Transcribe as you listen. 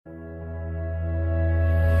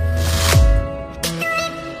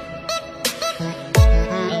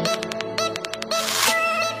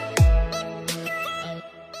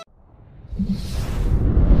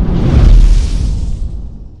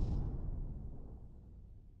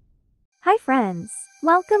Hi friends!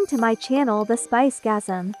 Welcome to my channel The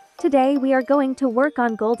Spicegasm. Today we are going to work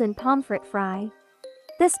on golden pomfret fry.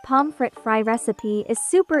 This pomfret fry recipe is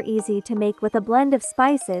super easy to make with a blend of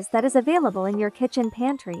spices that is available in your kitchen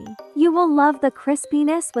pantry. You will love the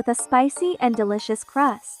crispiness with a spicy and delicious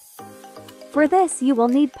crust. For this you will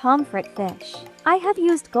need pomfret fish. I have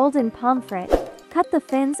used golden pomfret. Cut the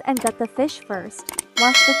fins and gut the fish first.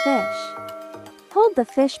 Wash the fish. Hold the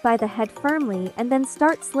fish by the head firmly and then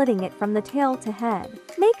start slitting it from the tail to head.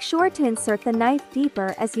 Make sure to insert the knife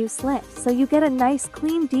deeper as you slit so you get a nice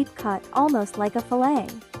clean deep cut almost like a fillet.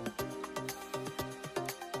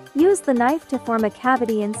 Use the knife to form a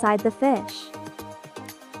cavity inside the fish.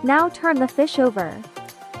 Now turn the fish over.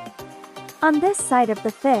 On this side of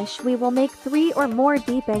the fish we will make 3 or more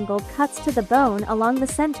deep angled cuts to the bone along the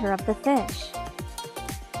center of the fish.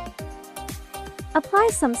 Apply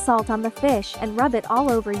some salt on the fish and rub it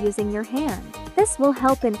all over using your hand. This will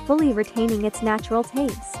help in fully retaining its natural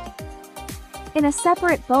taste. In a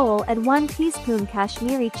separate bowl add 1 teaspoon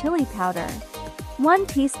Kashmiri chili powder, 1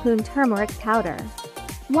 teaspoon turmeric powder,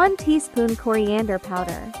 1 teaspoon coriander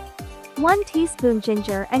powder, 1 teaspoon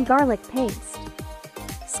ginger and garlic paste.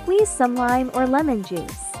 Squeeze some lime or lemon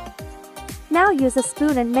juice. Now use a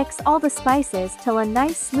spoon and mix all the spices till a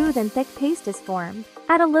nice smooth and thick paste is formed.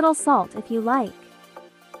 Add a little salt if you like.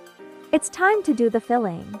 It's time to do the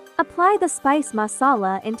filling. Apply the spice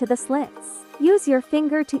masala into the slits. Use your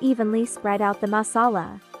finger to evenly spread out the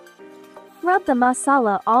masala. Rub the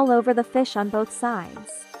masala all over the fish on both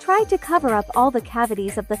sides. Try to cover up all the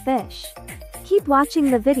cavities of the fish. Keep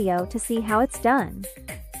watching the video to see how it's done.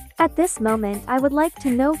 At this moment I would like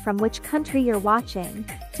to know from which country you're watching,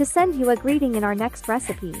 to send you a greeting in our next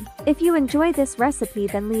recipe. If you enjoy this recipe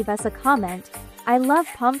then leave us a comment, I love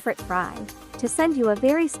pomfret fry, to send you a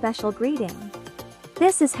very special greeting.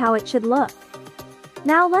 This is how it should look.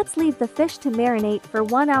 Now let's leave the fish to marinate for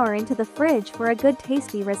 1 hour into the fridge for a good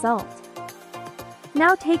tasty result.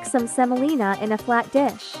 Now take some semolina in a flat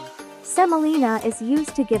dish. Semolina is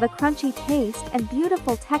used to give a crunchy taste and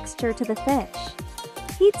beautiful texture to the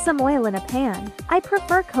fish. Heat some oil in a pan. I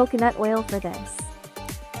prefer coconut oil for this.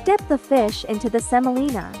 Dip the fish into the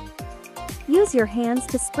semolina. Use your hands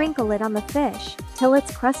to sprinkle it on the fish, till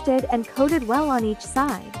it's crusted and coated well on each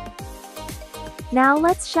side. Now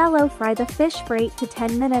let's shallow fry the fish for 8 to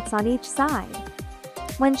 10 minutes on each side.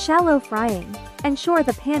 When shallow frying, ensure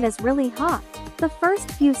the pan is really hot. The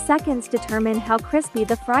first few seconds determine how crispy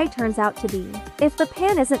the fry turns out to be. If the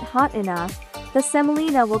pan isn't hot enough, the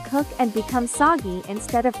semolina will cook and become soggy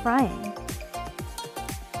instead of frying.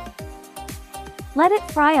 Let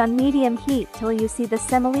it fry on medium heat till you see the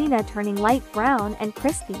semolina turning light brown and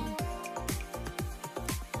crispy.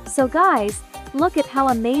 So guys, look at how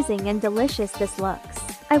amazing and delicious this looks.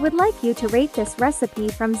 I would like you to rate this recipe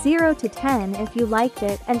from 0 to 10 if you liked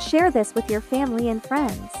it and share this with your family and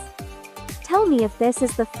friends. Tell me if this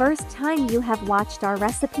is the first time you have watched our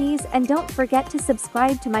recipes and don't forget to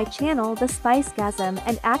subscribe to my channel The Spicegasm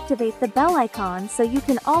and activate the bell icon so you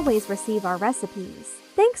can always receive our recipes.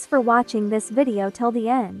 Thanks for watching this video till the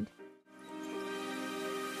end.